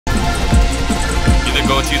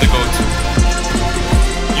goat, you the goat.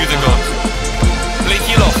 You the goat. Blake,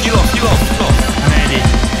 heal off, heal off, heal off, heal off. I'm ready.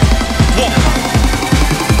 Whoa!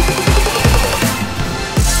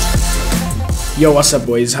 Yo, what's up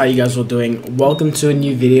boys, how you guys all doing? Welcome to a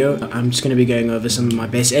new video. I'm just going to be going over some of my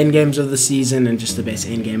best endgames of the season and just the best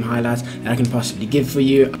endgame highlights that I can possibly give for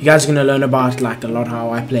you. You guys are going to learn about like a lot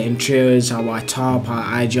how I play in trios, how I top, how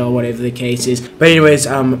I gel, whatever the case is. But anyways,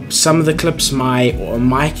 some of the clips my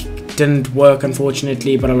mic didn't work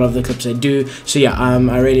unfortunately, but a lot of the clips I do. So yeah,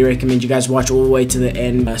 I really recommend you guys watch all the way to the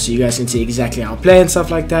end so you guys can see exactly how I play and stuff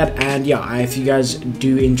like that. And yeah, if you guys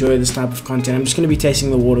do enjoy this type of content, I'm just going to be tasting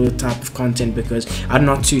the water with type of content because I'm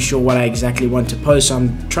not too sure what I exactly want to post, so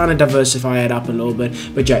I'm trying to diversify it up a little bit.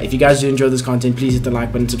 But yeah, if you guys do enjoy this content, please hit the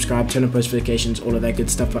like button, subscribe, turn on post notifications, all of that good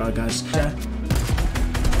stuff. But guys, yeah.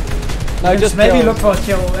 No, just maybe kill. look for a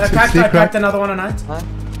kill. I cracked another one tonight. Huh?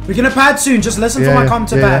 We're gonna pad soon, just listen for my comp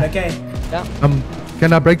to pad, okay? Yeah.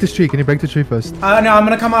 Can I break this tree? Can you break the tree first? No, I'm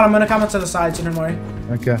gonna come out to the side, so don't worry.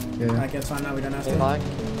 Okay, yeah. Okay, it's fine now, we don't have to.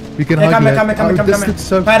 We can come.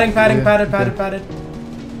 So padded.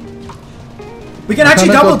 We can actually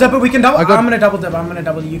double dip it, we can double. I'm gonna double dip,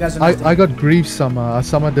 you guys are I got grief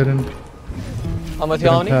Summer didn't. I'm with you,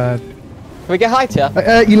 Arnie. Can we get height here?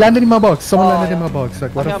 He landed in my box, someone landed in my box.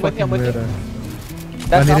 Like, what a fucking weirdo.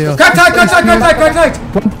 Crack tight!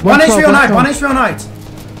 1 HP on height,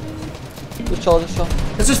 Good shot.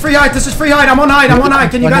 This is free height, I'm on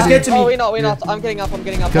height, can you guys get to me? Oh, we're not, I'm getting up. Go,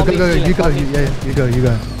 you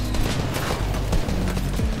go.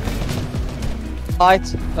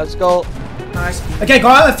 Height, let's go. Nice. Okay, go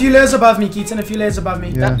out a few layers above me, Keaton,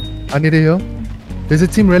 Yeah, I need a heal. There's a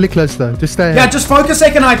team really close though, just stay Yeah, just focus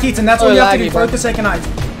second height, Keaton, that's all you have to do, focus second height.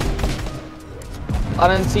 I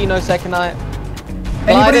don't see no second height.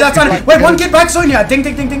 Anybody that's on it? Wait, one kid back zone here. Ding. I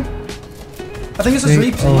think this is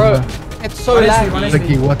Reap. Bro, it's so laggy.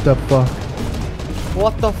 Ricky, what the fuck?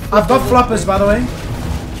 What the fuck? I've got floppers, by the way.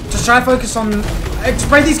 Just try to focus on.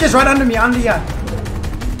 Spray these guys right under me, under here.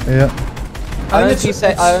 Yeah. I don't see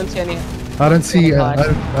any. I don't see.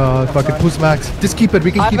 Fuck it, push max. Just keep it.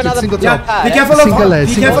 We can keep it single top. Yeah, be careful of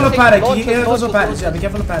paddock. Be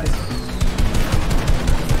careful of paddock.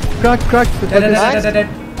 Crack. Dead.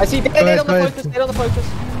 I see dead on the focus.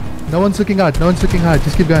 No one's looking hard.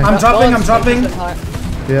 Just keep going. I'm dropping.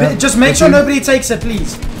 Yeah. Just make sure nobody takes it,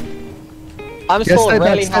 please. I'm still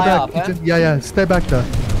really high up. Yeah. Stay back there.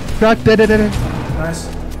 Crack. Dead.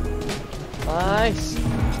 Nice.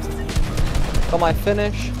 Got my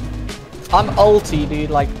finish. I'm ulti, dude.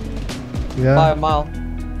 Like, by a mile.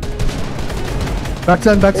 Back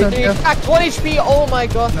turn. Yeah. 1 HP. Oh my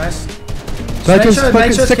god. Nice. Focus,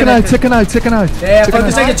 second height. Yeah,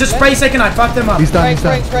 focus second. Just spray second height. Fuck them up. He's done.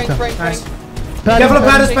 Nice. Careful of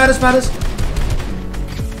padders.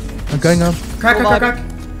 I'm going up. Crack.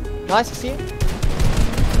 Nice, I see you.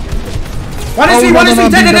 1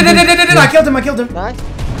 HP. Dead. I killed him. Nice.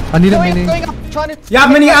 I need a mini. Yeah,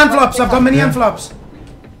 mini and flops. I've got mini and flops.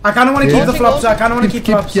 I kind of want to keep the flops.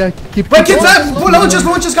 Flops. Yeah, keep. Wait, kids,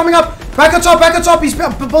 launches coming up. Back on top. He's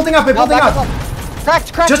building up.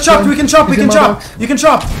 Cracked. Just chop. We can chop. You can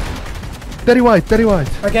chop. 30 white.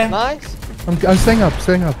 Okay. Nice. I'm staying up.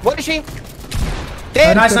 What is she?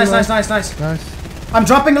 Nice. I'm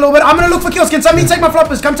dropping a little bit. I'm gonna look for kills. Can somebody take my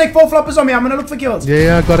floppers? Come take 4 floppers on me. I'm gonna look for kills.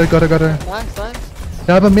 Yeah, got it. Nice.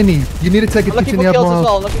 I have a mini. You need to take it. Looking for kills as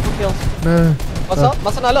well. Looking for kills. No. What's up?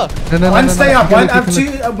 Mustn't I look? No. One stay up.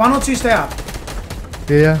 One or two stay up.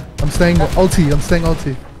 Yeah. I'm staying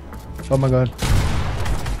ulti. Oh my god.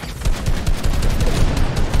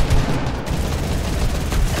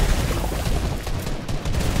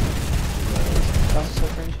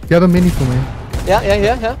 You have a mini for me? Yeah.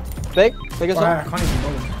 Big as well. I can't even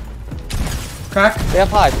move. Crack. We have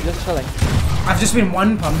height, just chilling. I've just been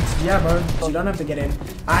one pumped. Yeah, bro. You don't have to get in.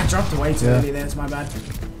 I dropped away too early there. It's my bad.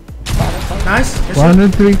 Nice.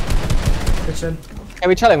 103. Good shit. Okay,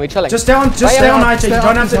 we're chilling. Just stay on height. You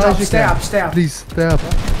don't have to drop. Stay up. Please, stay up.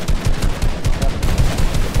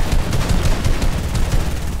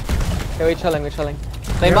 Okay, we're chilling.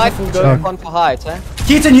 They might go on for height, eh?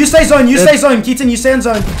 Keaton, you stay zone. Keaton, you stay in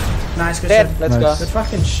zone. Nice, good shit. Let's go. Good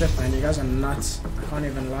fucking shit, man. You guys are nuts. I can't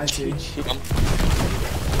even lie to you.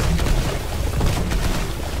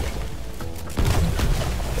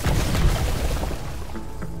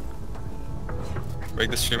 Break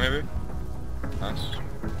this tree maybe? Nice.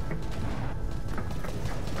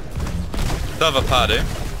 Still have a pad, eh?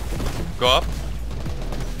 Go up.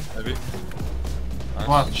 Maybe. Nice.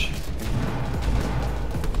 Watch.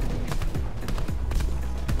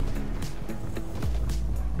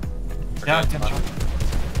 Yeah, I can jump.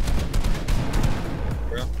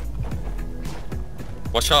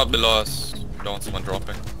 Watch out below us. Don't want someone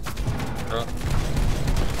dropping. Yeah.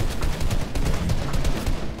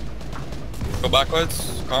 Go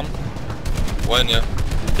backwards. Come. One, yeah.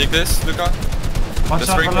 Take this, Luca. Watch Let's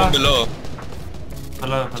out bring one below.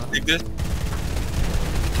 Below. Take this.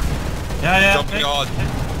 Yeah. Jump me hard.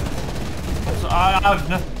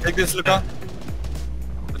 No. Take this, Luca.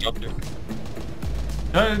 I'll drop you.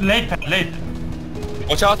 Late.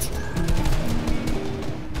 Watch out.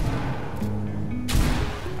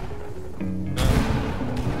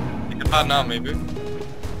 Take a pad now, maybe.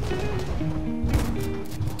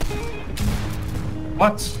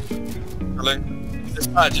 What?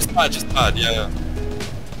 Just pad, yeah.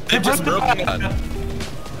 They just broke that.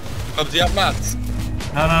 Do you have mats?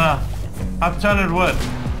 No. I've turned wood.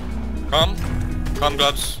 Come,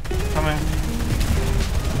 Glubs. Coming.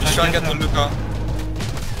 Just try and get to Luca.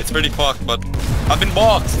 It's pretty fucked, but I've been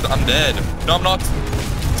boxed. I'm dead. No, I'm not.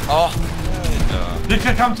 Oh.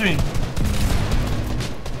 Luca, come to me.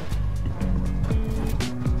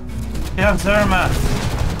 Yeah, zero man.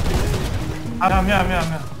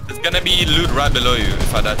 Yeah. There's gonna be loot right below you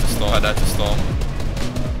if I die to storm.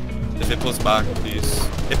 If it pulls back, please.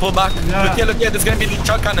 It pulled back. Yeah. Look here. There's gonna be a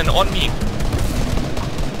truck cannon on me.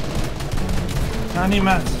 I need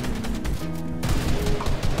mats.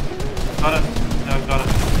 Got it. Yeah, got it.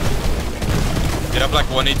 You have like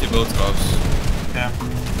 180 builds, Glubs. Yeah.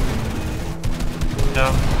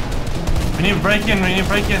 We need to break in.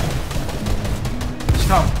 Just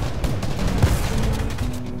come.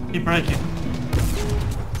 Keep breaking.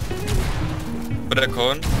 Put a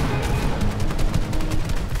cone.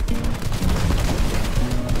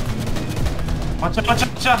 Watch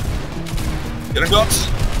out. Get a Glubs.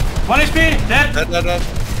 1 HP, dead. Dead.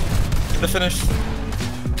 Get the finish.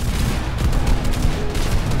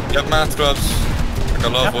 You have mats, Glubs. Like a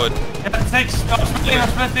lot of wood. Yeah, 6. I'm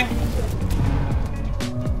splitting.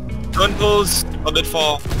 Gun pulls a bit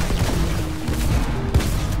far.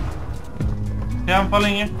 Yeah, I'm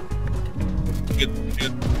following you. Good.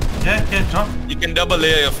 Yeah, drop. You can double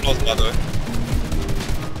layer your floors, by the way.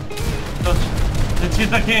 Let's get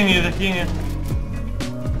the king here.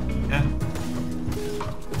 Yeah.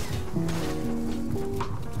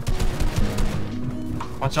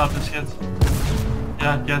 Watch out, this kid.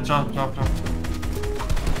 Yeah, drop.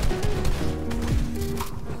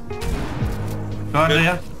 Go under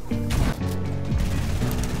here.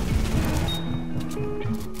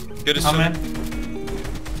 Get this I'm shit. in.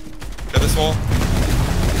 Get this wall.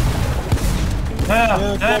 Yeah.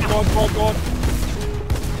 God.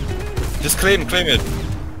 Just claim it.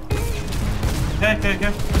 Okay.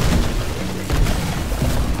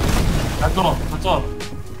 That's all.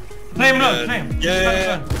 Claim.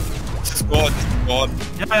 Yeah. Just God. Yeah.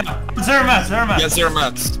 Zero mats. Yeah, 0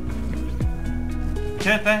 mats.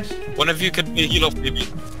 Okay, thanks. One of you could be heal off, maybe.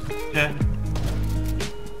 Yeah.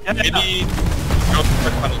 Maybe drop him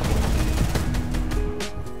truck cannon.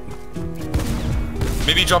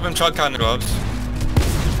 Maybe drop him truck cannon, Glubs.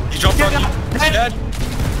 He dropped on you. He's dead.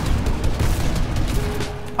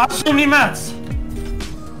 I have so many mats.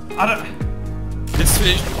 I don't. Just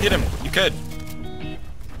hit him. You could.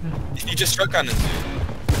 He just truck cannons you.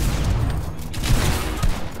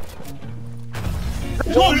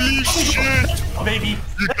 Holy shit! Baby.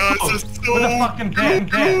 You guys are so With a fucking damn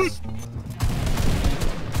dance.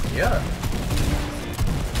 Yeah.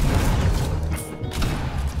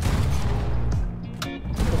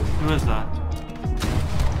 Who is that?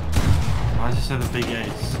 Why does it say the big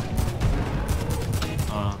ace?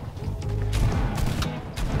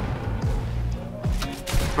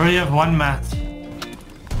 Bro, you have 1 mat.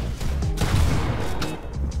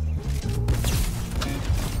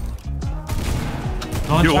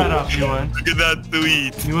 Launchpad up, you win. Look at that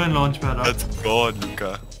tweet. You win launchpad up. That's God,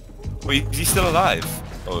 Luca. Wait, is he still alive?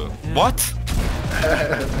 Oh, Yeah. what?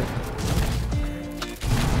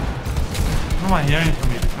 What am I hearing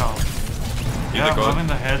from you, Carl? You're Yeah, the I'm God. having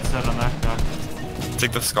the headset on that guy.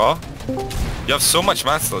 Take the scar. You have so much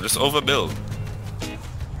mats though, just overbuild.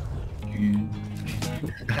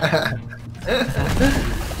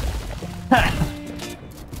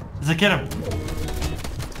 There's a kid him.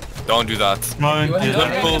 Don't do that. No, You dude.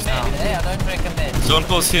 Don't pull. Hey, I don't recommend. Zone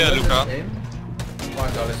pulls here, Luca.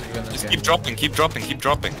 $1 Just keep dropping.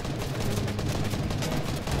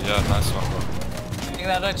 Yeah, nice one, bro. I think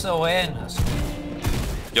that looks awareness.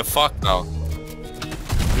 You're fucked now.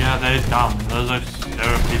 Yeah, they're dumb. Those are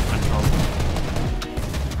zero peace control.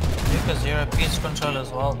 Because you're a piece control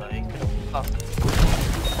as well, though. You could have fucked.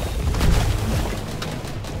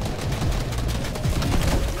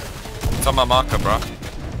 It's on my marker, bro.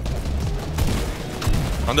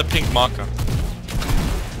 On the pink marker.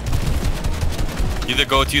 You the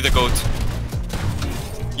goat, you the goat.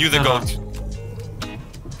 You the Uh-huh. goat.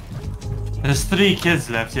 There's 3 kids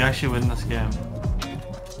left. You actually win this game.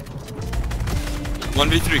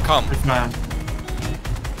 1v3, come. Big man.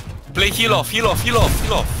 Play heal off, heal off, heal off,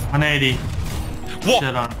 heal off. 180. What?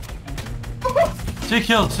 Shit on. 2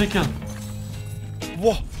 kills, 2 kills.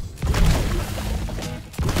 What?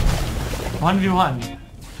 1v1.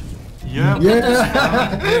 Yeah.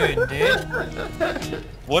 Dude, dude.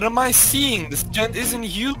 What am I seeing? This gent isn't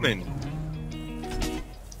human.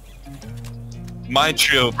 My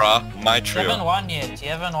trio, bruh. My You trio. haven't won yet. You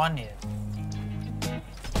haven't won yet.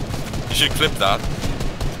 You should clip that.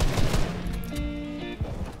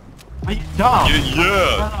 Wait, dumb.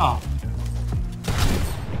 Yeah. Shut up.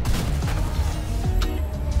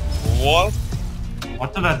 What?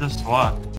 What did I just watch?